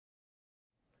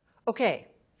Okay,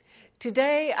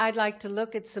 today I'd like to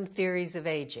look at some theories of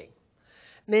aging.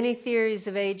 Many theories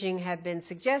of aging have been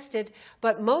suggested,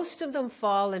 but most of them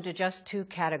fall into just two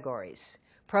categories: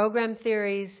 program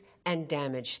theories and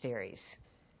damage theories.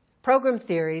 Program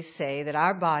theories say that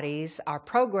our bodies are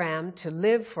programmed to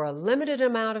live for a limited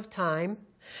amount of time,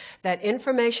 that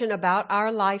information about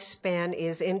our lifespan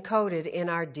is encoded in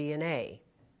our DNA.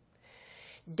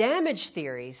 Damage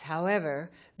theories,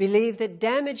 however, believe that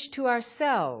damage to our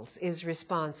cells is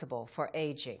responsible for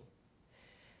aging.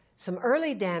 Some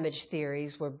early damage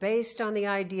theories were based on the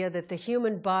idea that the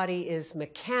human body is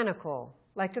mechanical,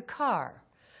 like a car,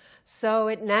 so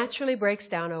it naturally breaks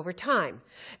down over time.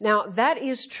 Now, that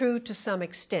is true to some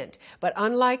extent, but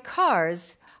unlike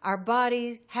cars, our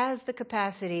body has the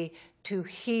capacity to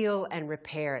heal and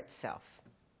repair itself.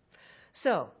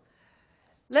 So,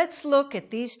 let's look at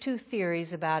these two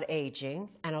theories about aging,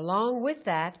 and along with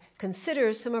that,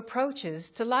 consider some approaches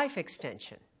to life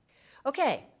extension.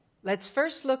 Okay, let's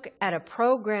first look at a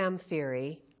program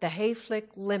theory, the Hayflick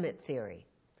limit theory.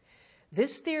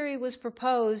 This theory was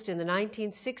proposed in the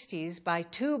 1960s by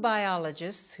two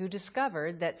biologists who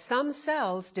discovered that some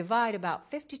cells divide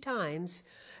about 50 times,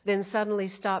 then suddenly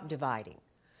stop dividing.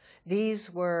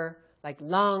 These were like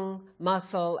lung,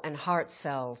 muscle, and heart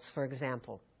cells, for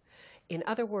example. In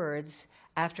other words,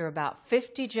 after about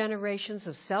 50 generations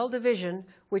of cell division,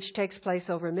 which takes place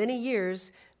over many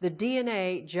years, the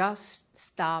DNA just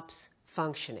stops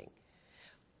functioning.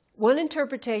 One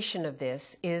interpretation of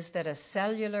this is that a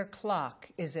cellular clock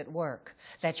is at work,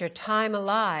 that your time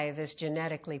alive is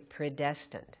genetically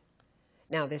predestined.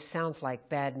 Now, this sounds like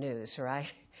bad news,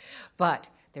 right? But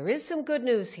there is some good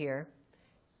news here,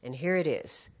 and here it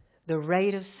is. The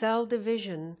rate of cell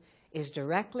division is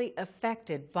directly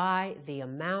affected by the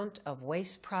amount of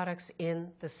waste products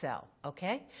in the cell,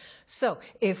 okay? So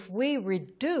if we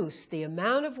reduce the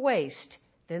amount of waste,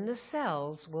 then the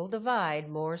cells will divide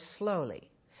more slowly.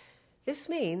 This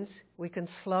means we can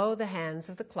slow the hands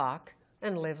of the clock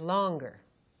and live longer.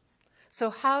 So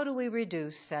how do we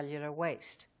reduce cellular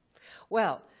waste?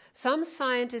 Well, some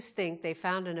scientists think they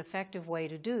found an effective way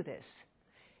to do this.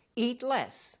 Eat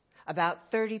less,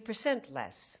 about 30%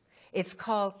 less. It's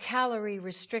called calorie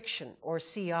restriction, or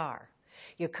CR.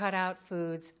 You cut out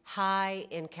foods high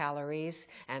in calories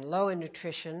and low in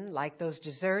nutrition, like those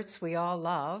desserts we all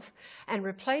love, and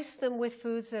replace them with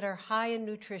foods that are high in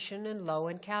nutrition and low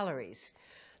in calories,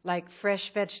 like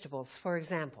fresh vegetables, for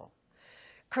example.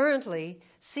 Currently,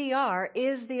 CR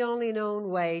is the only known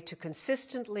way to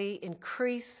consistently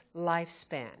increase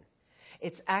lifespan.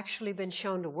 It's actually been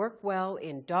shown to work well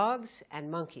in dogs and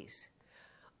monkeys.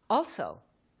 Also,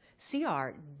 CR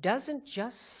doesn't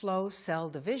just slow cell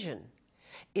division,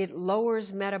 it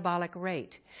lowers metabolic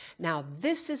rate. Now,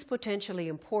 this is potentially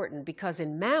important because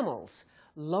in mammals,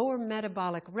 lower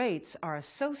metabolic rates are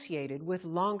associated with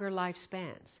longer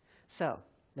lifespans. So,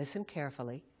 listen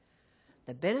carefully.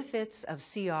 The benefits of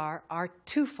CR are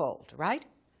twofold, right?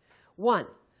 One,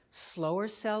 slower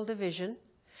cell division,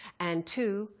 and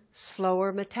two,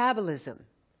 slower metabolism.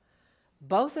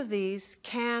 Both of these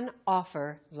can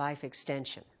offer life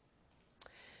extension.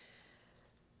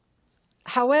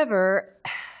 However,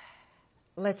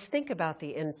 let's think about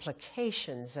the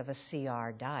implications of a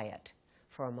CR diet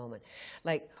for a moment.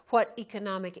 Like, what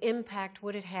economic impact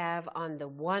would it have on the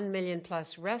 1 million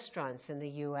plus restaurants in the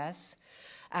U.S.?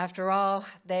 After all,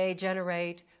 they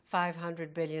generate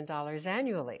 $500 billion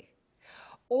annually.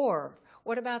 Or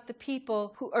what about the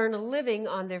people who earn a living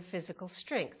on their physical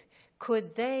strength?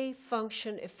 Could they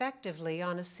function effectively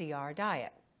on a CR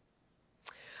diet?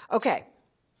 Okay.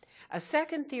 A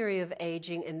second theory of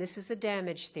aging, and this is a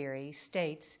damage theory,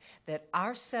 states that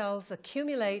our cells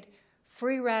accumulate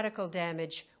free radical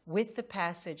damage with the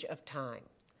passage of time.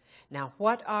 Now,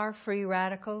 what are free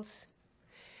radicals?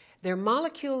 They're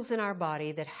molecules in our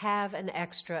body that have an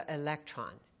extra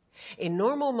electron. In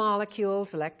normal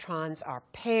molecules, electrons are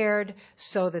paired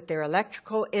so that their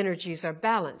electrical energies are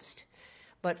balanced.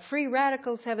 But free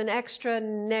radicals have an extra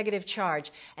negative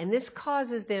charge, and this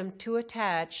causes them to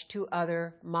attach to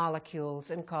other molecules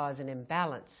and cause an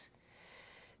imbalance.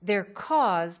 They're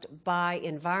caused by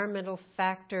environmental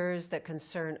factors that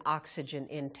concern oxygen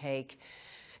intake,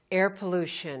 air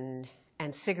pollution,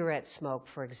 and cigarette smoke,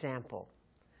 for example.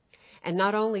 And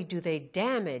not only do they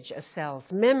damage a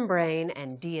cell's membrane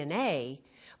and DNA,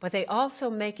 but they also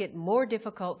make it more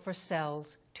difficult for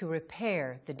cells to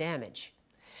repair the damage.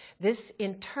 This,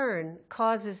 in turn,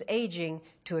 causes aging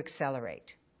to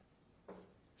accelerate.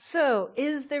 So,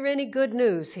 is there any good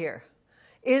news here?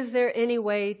 Is there any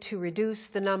way to reduce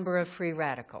the number of free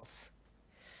radicals?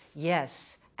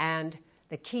 Yes, and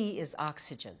the key is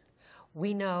oxygen.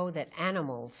 We know that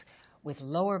animals with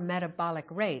lower metabolic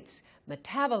rates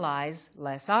metabolize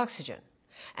less oxygen.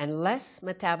 And less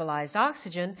metabolized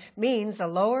oxygen means a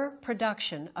lower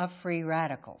production of free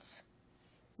radicals,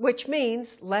 which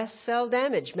means less cell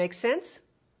damage. Makes sense?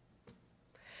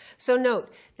 So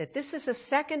note that this is a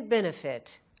second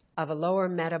benefit of a lower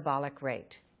metabolic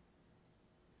rate.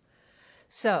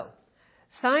 So,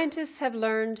 scientists have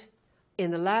learned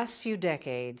in the last few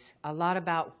decades a lot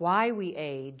about why we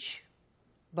age,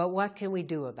 but what can we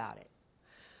do about it?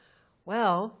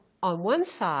 Well, on one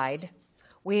side,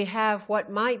 we have what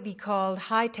might be called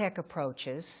high-tech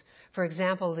approaches. For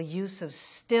example, the use of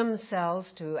stem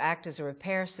cells to act as a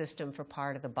repair system for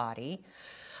part of the body.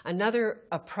 Another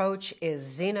approach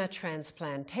is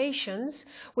xenotransplantations,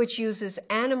 which uses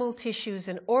animal tissues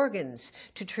and organs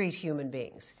to treat human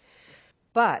beings.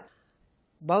 But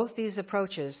both these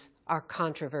approaches are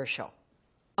controversial.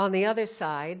 On the other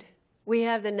side, we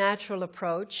have the natural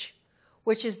approach,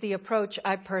 which is the approach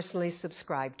I personally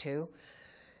subscribe to.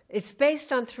 It's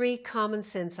based on 3 common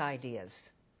sense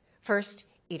ideas. First,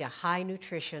 eat a high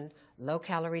nutrition, low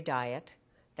calorie diet.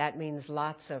 That means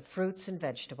lots of fruits and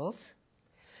vegetables.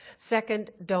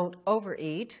 Second, don't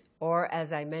overeat, or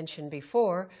as I mentioned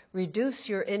before, reduce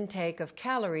your intake of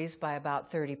calories by about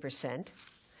 30%.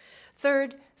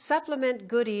 Third, supplement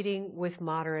good eating with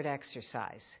moderate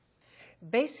exercise.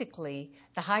 Basically,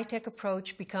 the high-tech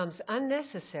approach becomes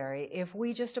unnecessary if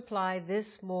we just apply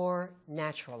this more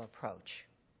natural approach.